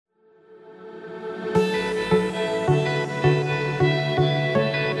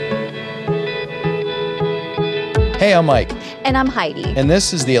Hey, I'm Mike. And I'm Heidi. And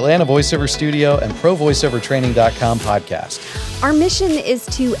this is the Atlanta VoiceOver Studio and ProVoiceOverTraining.com podcast. Our mission is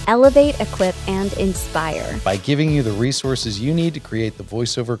to elevate, equip, and inspire by giving you the resources you need to create the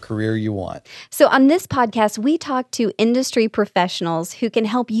voiceover career you want. So on this podcast, we talk to industry professionals who can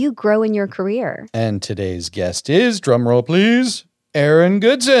help you grow in your career. And today's guest is, drumroll please, Aaron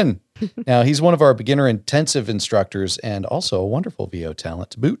Goodson. Now, he's one of our beginner intensive instructors and also a wonderful VO talent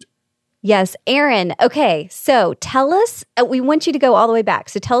to boot. Yes, Aaron. Okay, so tell us, we want you to go all the way back.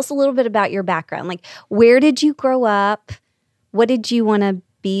 So tell us a little bit about your background. Like, where did you grow up? What did you want to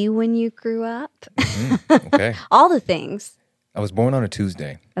be when you grew up? Okay. All the things. I was born on a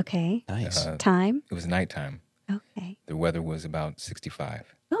Tuesday. Okay. Nice. Time? It was nighttime. Okay. The weather was about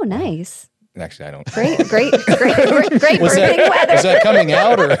 65. Oh, nice. Actually, I don't. Great birthing weather. Is that coming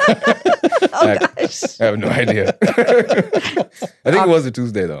out or? Oh, gosh. I have no idea. I think it was a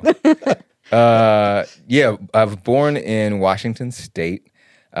Tuesday, though. Yeah, I was born in Washington State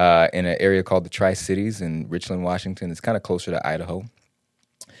in an area called the Tri-Cities in Richland, Washington. It's kind of closer to Idaho.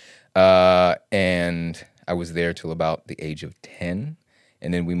 And I was there till about the age of 10.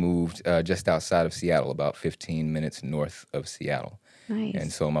 And then we moved just outside of Seattle, about 15 minutes north of Seattle. Nice.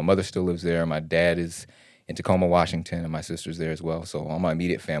 And so my mother still lives there. My dad is in Tacoma, Washington, and my sister's there as well. So all my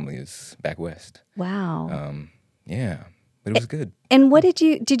immediate family is back west. Wow. Yeah, but it was good. And what did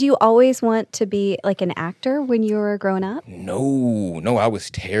you always want to be like an actor when you were growing up? No, I was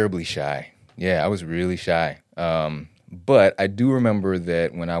terribly shy. Yeah, I was really shy. But I do remember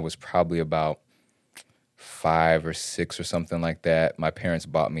that when I was probably about 5 or 6 or something like that, my parents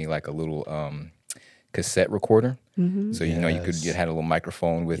bought me like a little cassette recorder. Mm-hmm. So, you had a little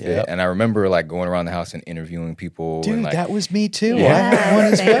microphone with it. And I remember like going around the house and interviewing people. Dude, and, like, that was me too. Yeah, I had one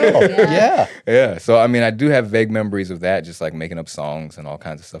as well. Yeah. Yeah. So, I mean, I do have vague memories of that, just like making up songs and all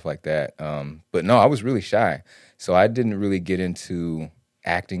kinds of stuff like that. But no, I was really shy. So I didn't really get into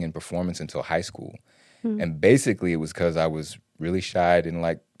acting and performance until high school. And basically it was because I was really shy. I didn't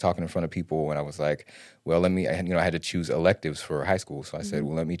like talking in front of people. And I was like, well, I had to choose electives for high school. So I said,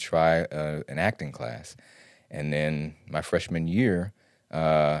 well, let me try an acting class. And then my freshman year,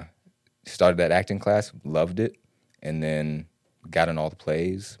 started that acting class, loved it, and then got in all the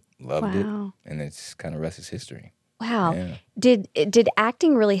plays, loved it, and it's kind of rest is history. Wow. Yeah. Did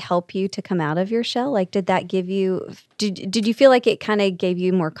acting really help you to come out of your shell? Like, did that give you, did you feel like it kind of gave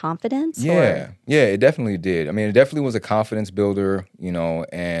you more confidence? Yeah, it definitely did. I mean, it definitely was a confidence builder,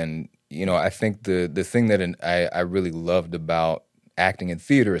 and, I think the thing that I really loved about acting and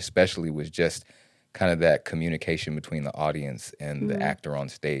theater especially was just kind of that communication between the audience and the actor on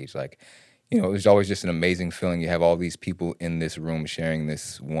stage. Like, it was always just an amazing feeling. You have all these people in this room sharing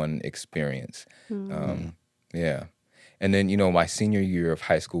this one experience. Yeah. And then, my senior year of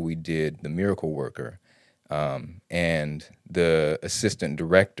high school, we did The Miracle Worker. And the assistant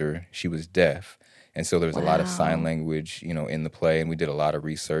director, she was deaf. And so there was a lot of sign language, in the play. And we did a lot of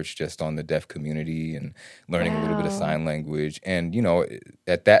research just on the deaf community and learning a little bit of sign language. And,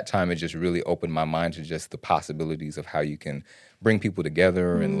 at that time, it just really opened my mind to just the possibilities of how you can bring people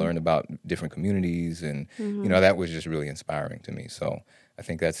together and learn about different communities. And, that was just really inspiring to me. So I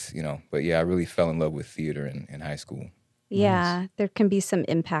think that's, but yeah, I really fell in love with theater in high school. Yeah, there can be some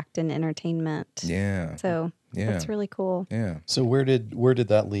impact in entertainment. Yeah. So that's really cool. Yeah. So where did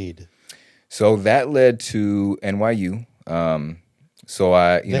that lead? So that led to NYU. So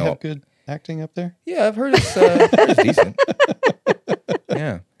I, They have good acting up there? Yeah, I've heard it's decent.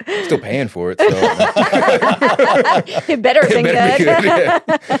 Yeah. Still paying for it. So. It better have been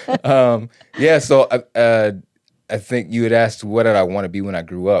good. Yeah, so I think you had asked what did I want to be when I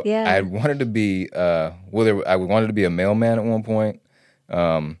grew up. Yeah. I wanted to be, I wanted to be a mailman at one point.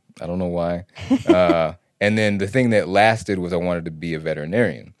 I don't know why. And then the thing that lasted was I wanted to be a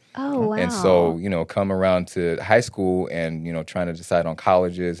veterinarian. Oh, wow. And so, come around to high school and, trying to decide on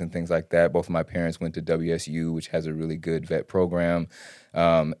colleges and things like that. Both of my parents went to WSU, which has a really good vet program.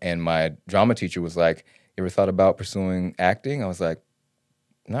 And my drama teacher was like, you ever thought about pursuing acting? I was like,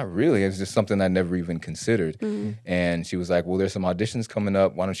 not really. It was just something I never even considered. Mm-hmm. And she was like, well, there's some auditions coming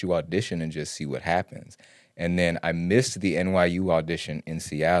up. Why don't you audition and just see what happens? And then I missed the NYU audition in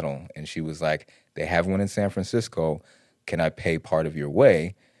Seattle. And she was like, they have one in San Francisco. Can I pay part of your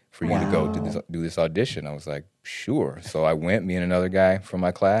way for you to go do this audition? I was like, sure. So I went, me and another guy from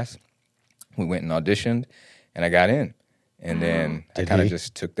my class. We went and auditioned, and I got in. And then I kind of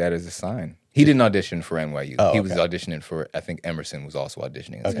just took that as a sign. He didn't audition for NYU. He was auditioning for, I think Emerson was also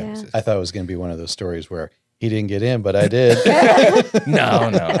auditioning in San Francisco. I thought it was going to be one of those stories where He didn't get in, but I did. No.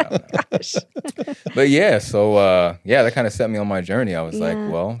 Gosh. But yeah, so that kind of set me on my journey. I was like, Yeah.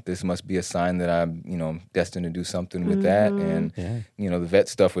 well, this must be a sign that I'm, destined to do something with that. And, Yeah. the vet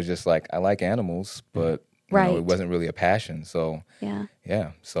stuff was just like, I like animals, but Right. it wasn't really a passion. So Yeah.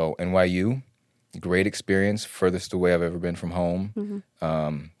 yeah, so NYU, great experience, furthest away I've ever been from home. I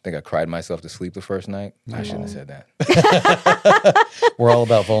think I cried myself to sleep the first night. I shouldn't have said that. We're all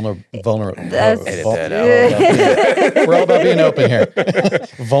about vulnerability. That's- Edit that out. We're all about being open here.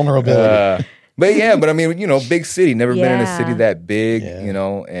 Vulnerability. But I mean, big city. Never been in a city Yeah. that big,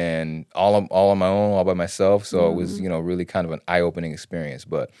 Yeah. and all on my own, all by myself. So it was, really kind of an eye-opening experience.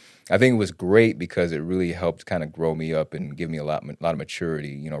 But I think it was great because it really helped kind of grow me up and give me a lot of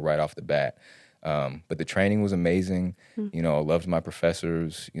maturity, right off the bat. But the training was amazing. I loved my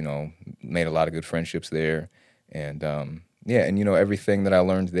professors. Made a lot of good friendships there, and everything that I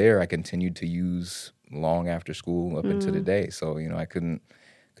learned there, I continued to use long after school up into the day. So I couldn't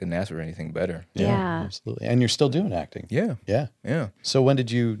ask for anything better. Yeah. Absolutely. And you're still doing acting. Yeah. Yeah. So when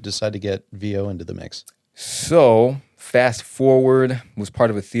did you decide to get VO into the mix? So fast forward, was part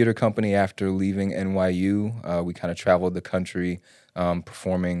of a theater company after leaving NYU. We kind of traveled the country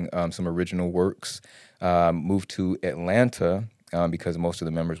performing some original works. Moved to Atlanta because most of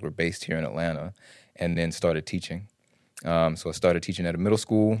the members were based here in Atlanta, and then started teaching. So I started teaching at a middle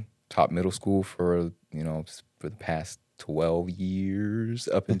school, taught middle school for the past 12 years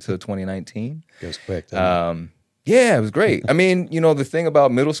up until 2019. Goes quick. doesn't Yeah, it was great. I mean, the thing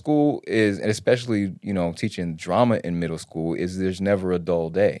about middle school is, and especially, teaching drama in middle school, is there's never a dull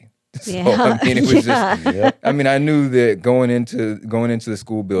day. So, Yeah. I mean, it was Yeah. just, I mean, I knew that going into the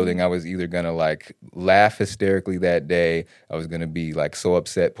school building, I was either going to like laugh hysterically that day, I was going to be like so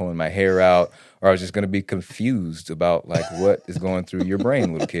upset pulling my hair out, or I was just going to be confused about like what is going through your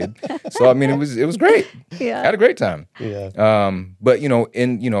brain, little kid. So, I mean, it was great. I had a great time. Yeah. But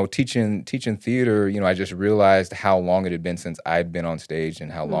in teaching theater, I just realized how long it had been since I'd been on stage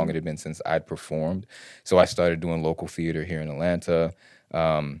and how long it had been since I'd performed. So I started doing local theater here in Atlanta.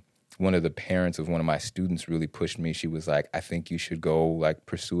 One of the parents of one of my students really pushed me. She was like, I think you should go like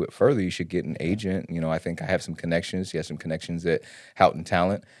pursue it further. You should get an agent. I think I have some connections. She has some connections at Houghton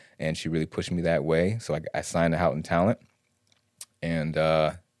Talent, and she really pushed me that way. So I signed to Houghton Talent and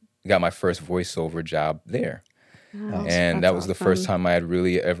got my first voiceover job there. Oh, And that was the first time I had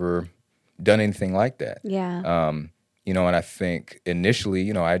really ever done anything like that. Yeah. And I think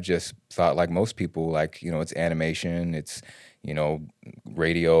initially, I just thought like most people, like, it's animation, it's,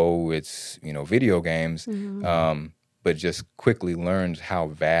 radio, it's, video games, but just quickly learned how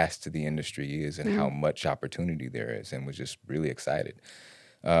vast the industry is and how much opportunity there is, and was just really excited.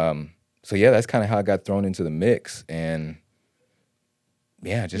 So yeah, that's kind of how I got thrown into the mix, and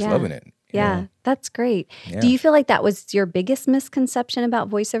just loving it. Yeah, that's great. Yeah. Do you feel like that was your biggest misconception about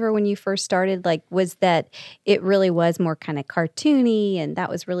voiceover when you first started? Like, was that it really was more kind of cartoony and that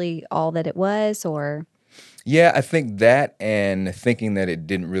was really all that it was, or? Yeah, I think that, and thinking that it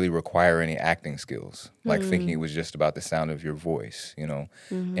didn't really require any acting skills, like thinking it was just about the sound of your voice,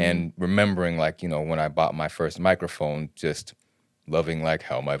 and remembering like, when I bought my first microphone, just loving like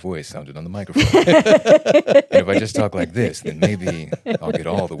how my voice sounded on the microphone. And if I just talk like this, then maybe I'll get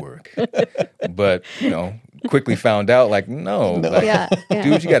all the work. But, quickly found out like, no. Like, Yeah.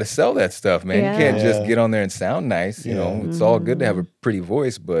 dude, you got to sell that stuff, man. Yeah. You can't just Yeah. get on there and sound nice. It's all good to have a pretty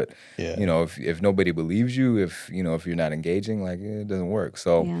voice, but Yeah. if nobody believes you, if you're not engaging, like it doesn't work.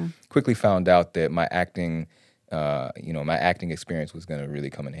 So Yeah. quickly found out that my acting, my acting experience was going to really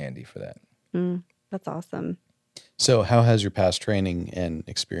come in handy for that. That's awesome. So how has your past training and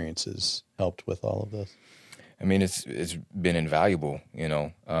experiences helped with all of this? I mean, it's been invaluable.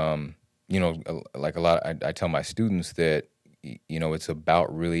 Like a lot. I tell my students that it's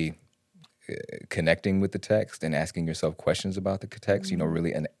about really connecting with the text and asking yourself questions about the text.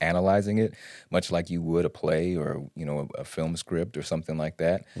 Really analyzing it, much like you would a play or a film script or something like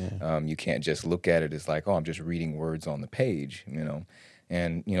that. Yeah. You can't just look at it as like, oh, I'm just reading words on the page.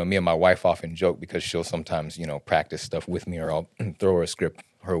 And me and my wife often joke because she'll sometimes practice stuff with me, or I'll throw her a script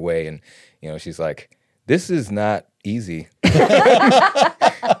her way, and she's like, this is not easy.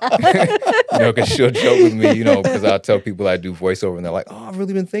 Because she'll joke with me, because I'll tell people I do voiceover, and they're like, "Oh, I've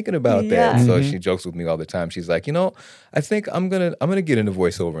really been thinking about that." Yeah. So she jokes with me all the time. She's like, I think I'm gonna get into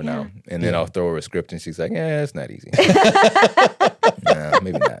voiceover now, and then I'll throw her a script, and she's like, "Yeah, it's not easy." Nah,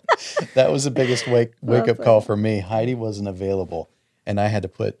 maybe not. That was the biggest wake up call for me. Heidi wasn't available, and I had to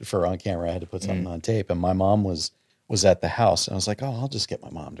put for on camera. I had to put something on tape, and my mom was at the house, and I was like, "Oh, I'll just get my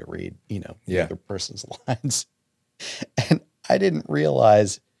mom to read, the other person's lines." And I didn't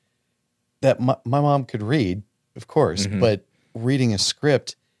realize that my mom could read, of course, but reading a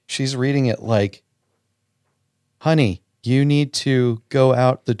script, she's reading it like, honey, you need to go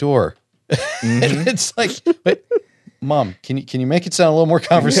out the door. And it's like, but Mom, can you make it sound a little more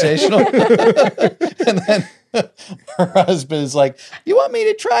conversational? And then her husband is like, you want me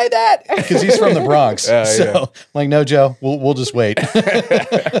to try that? Because he's from the Bronx. I'm like, no, Joe, we'll just wait.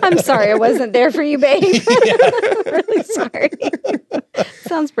 I'm sorry I wasn't there for you, babe. I'm really sorry.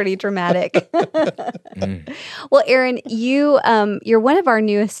 Sounds pretty dramatic. Well, Aaron, you're one of our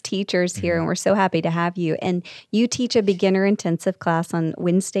newest teachers here, and we're so happy to have you. And you teach a beginner intensive class on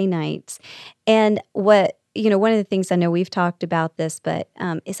Wednesday nights. And one of the things I know we've talked about this, but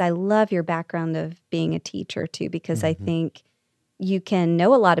is I love your background of being a teacher too, because I think you can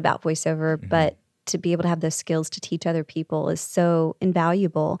know a lot about voiceover, but to be able to have those skills to teach other people is so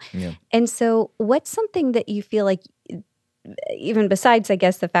invaluable. Yeah. And so what's something that you feel like, even besides, I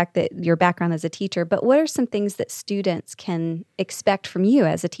guess, the fact that your background as a teacher, but what are some things that students can expect from you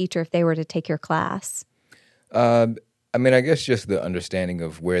as a teacher if they were to take your class? I guess just the understanding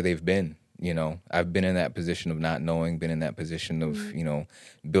of where they've been. I've been in that position of not knowing, been in that position of,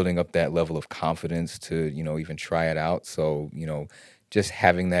 building up that level of confidence to, even try it out. So, just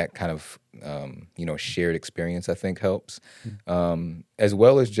having that kind of, shared experience, I think helps, as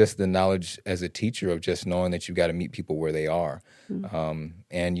well as just the knowledge as a teacher of just knowing that you've got to meet people where they are.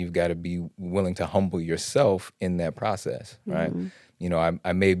 And you've got to be willing to humble yourself in that process, right?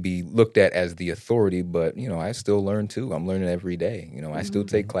 I may be looked at as the authority, but, I still learn too. I'm learning every day. I still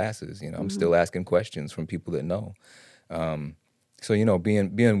take classes. I'm still asking questions from people that know. So,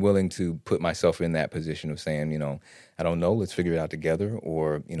 being willing to put myself in that position of saying, I don't know, let's figure it out together.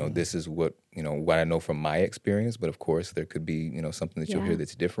 Or, this is what I know from my experience. But, of course, there could be, something that you'll hear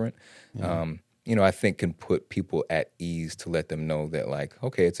that's different. I think can put people at ease to let them know that, like,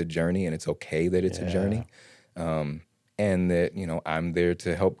 okay, it's a journey and it's okay that it's a journey. And that, I'm there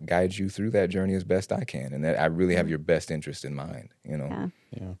to help guide you through that journey as best I can. And that I really have your best interest in mind, Yeah.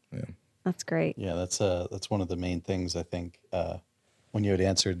 That's great. Yeah, that's one of the main things, I think, when you had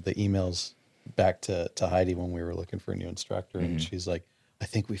answered the emails back to Heidi when we were looking for a new instructor. And she's like, I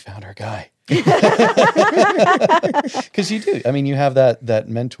think we found our guy. Because you do. I mean, you have that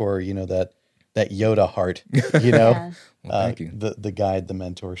mentor, that Yoda heart, Yeah. Well, thank you. The guide, the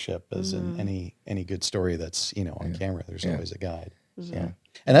mentorship, as in any good story that's on camera. There's always a guide. Yeah,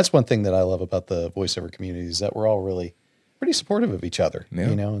 and that's one thing that I love about the voiceover community is that we're all really pretty supportive of each other.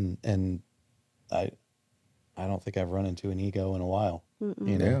 And I don't think I've run into an ego in a while.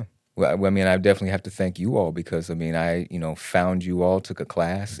 Yeah. Well, I definitely have to thank you all because I found you all, took a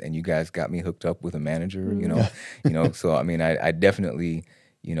class, and you guys got me hooked up with a manager. So I definitely.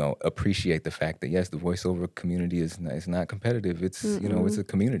 Appreciate the fact that yes, the voiceover community is not competitive. It's it's a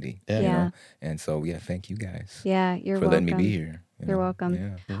community. And so thank you guys. Yeah, you're for welcome. letting me be here. You're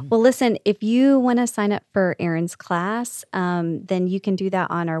welcome. Yeah. Well, listen, if you want to sign up for Aaron's class, then you can do that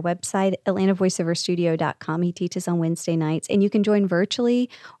on our website, atlantavoiceoverstudio.com. He teaches on Wednesday nights, and you can join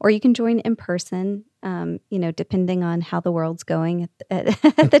virtually or you can join in person. Depending on how the world's going at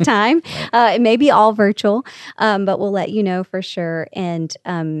the time. It may be all virtual, but we'll let you know for sure. And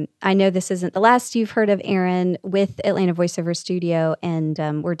I know this isn't the last you've heard of Aaron with Atlanta Voiceover Studio, and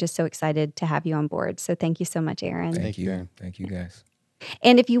we're just so excited to have you on board. So thank you so much, Aaron. Thank you. Thank you, guys.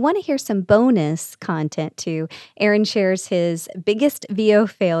 And if you want to hear some bonus content too, Aaron shares his biggest VO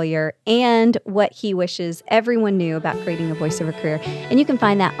failure and what he wishes everyone knew about creating a voiceover career. And you can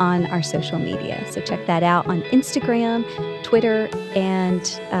find that on our social media. So check that out on Instagram, Twitter, and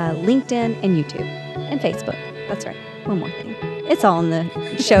LinkedIn, and YouTube, and Facebook. That's right. One more thing. It's all in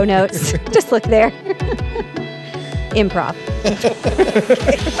the show notes. Just look there. Improv.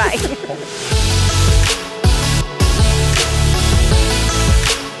 Okay, bye.